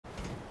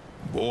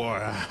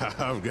Boy,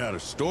 I've got a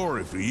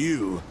story for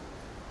you.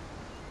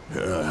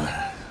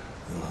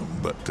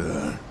 But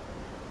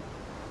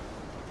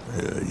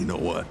you know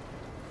what?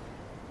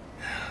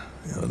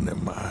 Never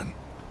mind.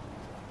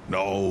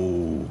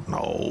 No.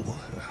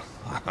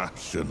 I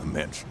shouldn't have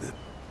mentioned it.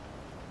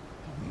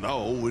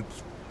 No,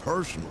 it's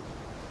personal.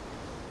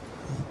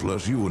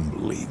 Plus, you wouldn't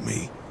believe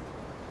me.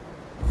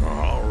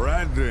 All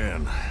right,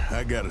 then.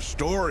 I got a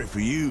story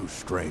for you,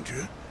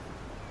 stranger.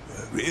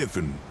 If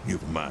and you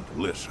can mind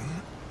to listen.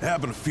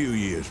 Happened a few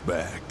years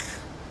back.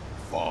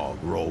 Fog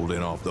rolled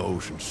in off the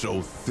ocean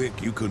so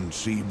thick you couldn't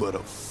see but a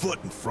foot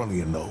in front of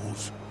your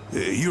nose.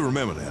 You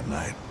remember that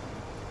night?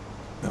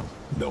 No,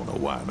 don't know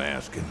why I'm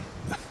asking.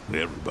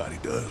 Everybody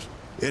does.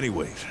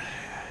 Anyways,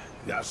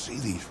 I see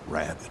these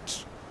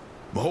rabbits.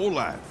 My whole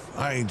life,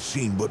 I ain't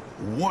seen but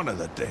one of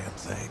the damn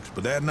things.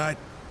 But that night,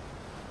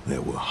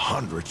 there were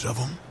hundreds of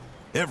them.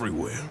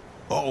 Everywhere.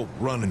 All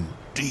running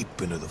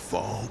deep into the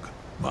fog.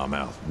 My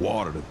mouth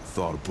watered at the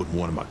thought of putting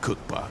one in my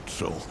cookpot,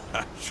 so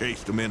I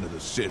chased them into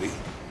the city.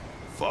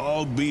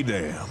 Fog be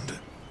damned.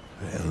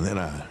 And then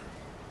I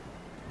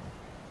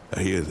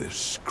hear this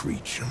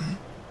screeching.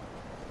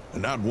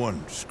 And not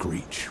one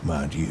screech,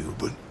 mind you,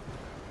 but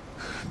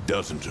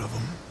dozens of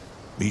them.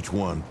 Each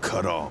one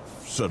cut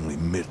off suddenly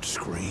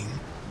mid-scream.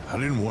 I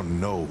didn't want to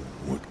know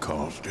what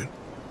caused it.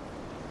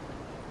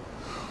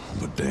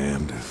 But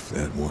damned if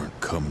that weren't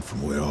coming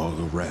from where all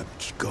the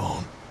rabbits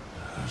gone.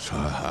 So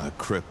I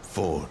crept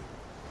forward,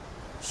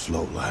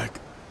 slow-like.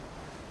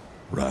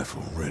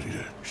 Rifle ready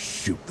to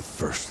shoot the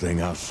first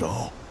thing I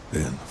saw.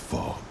 Then the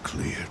fog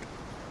cleared.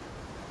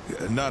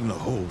 Not in the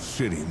whole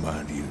city,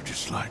 mind you,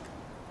 just like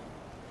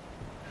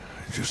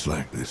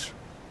this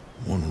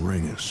one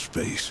ring of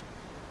space.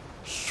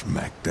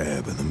 Smack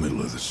dab in the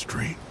middle of the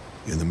street.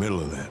 In the middle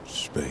of that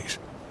space.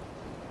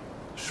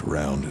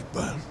 Surrounded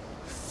by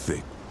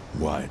thick,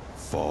 white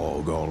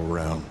fog all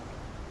around.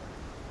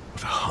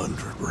 Was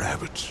 100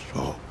 rabbits,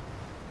 all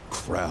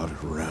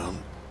crowded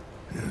around,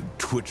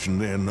 twitching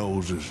their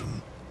noses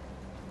and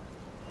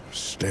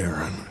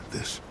staring at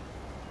this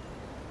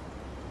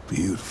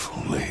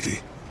beautiful lady.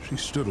 She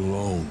stood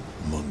alone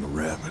among the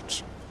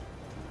rabbits,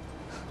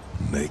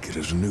 naked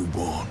as a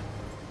newborn,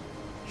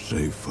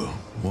 save for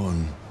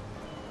one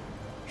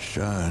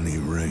shiny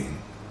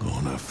ring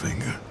on her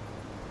finger.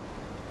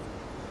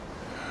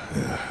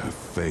 Her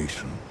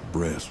face and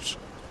breasts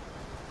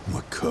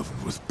were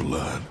covered with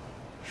blood.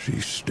 She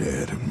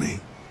stared at me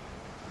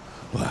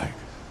like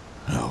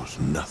I was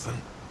nothing.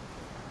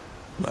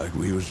 Like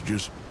we was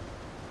just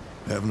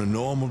having a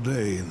normal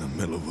day in the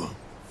middle of a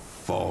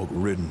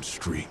fog-ridden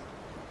street.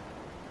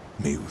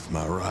 Me with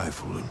my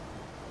rifle and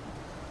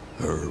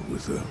her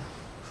with the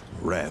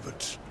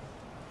rabbits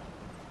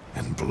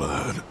and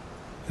blood.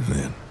 And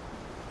then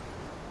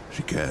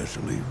she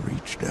casually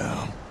reached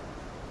down,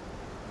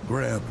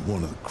 grabbed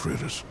one of the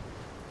critters,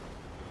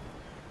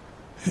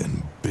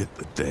 and bit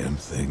the damn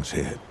thing's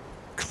head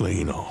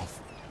clean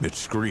off. It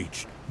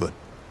screeched, but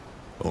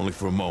only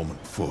for a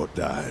moment before it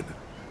died.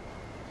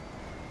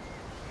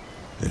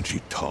 Then she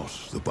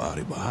tossed the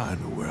body behind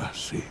her where I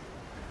see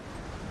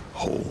a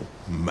whole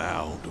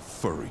mound of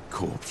furry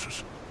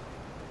corpses.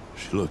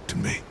 She looked at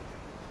me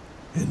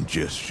and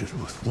gestured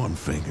with one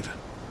finger to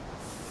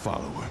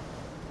follow her.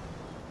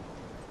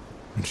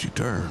 And she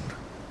turned,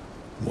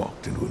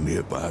 walked into a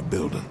nearby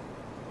building.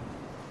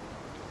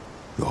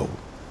 The whole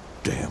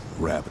damn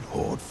rabbit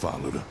horde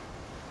followed her.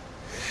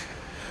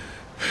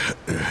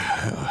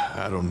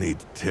 I don't need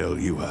to tell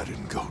you I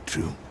didn't go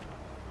too.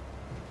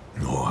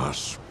 No, I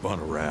spun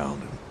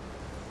around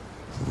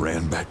and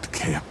ran back to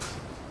camp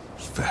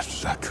as fast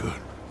as I could.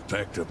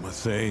 Packed up my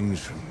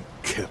things and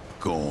kept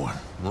going,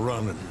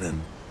 running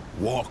and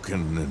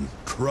walking and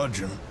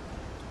trudging.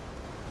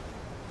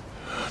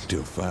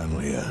 Until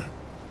finally I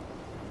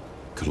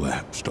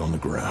collapsed on the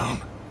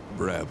ground.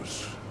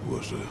 Brabus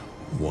was the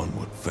one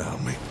what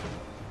found me.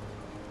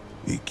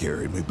 He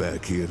carried me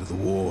back here to the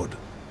ward.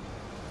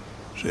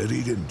 Said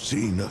he didn't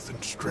see nothing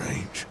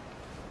strange.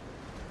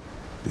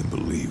 Didn't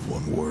believe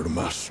one word of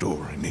my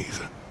story,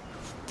 neither.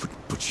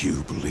 But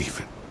you believe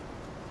it,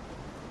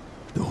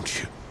 don't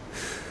you?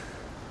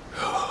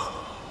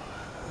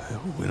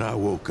 When I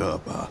woke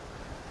up, I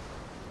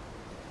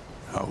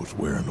was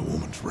wearing the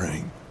woman's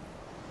ring.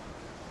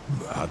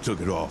 I took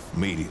it off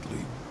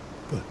immediately,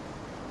 but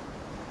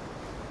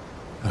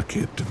I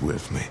kept it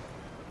with me.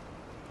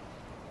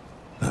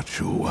 Not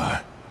sure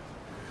why.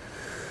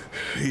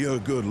 You're a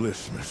good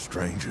listener,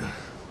 stranger.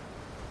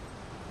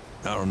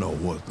 I don't know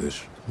what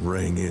this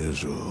ring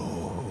is or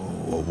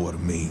what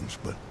it means,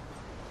 but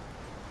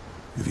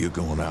if you're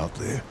going out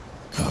there,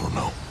 I don't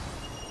know.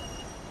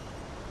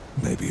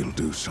 Maybe it'll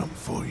do something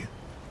for you.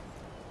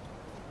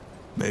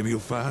 Maybe you'll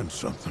find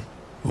something.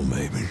 Or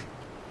maybe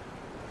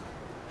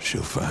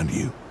she'll find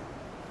you.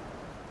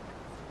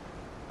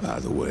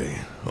 Either way,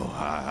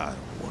 I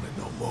don't want it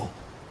no more.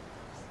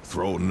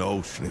 Throw it in the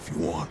ocean if you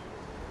want.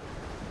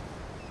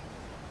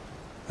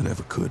 I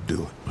never could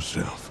do it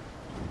myself.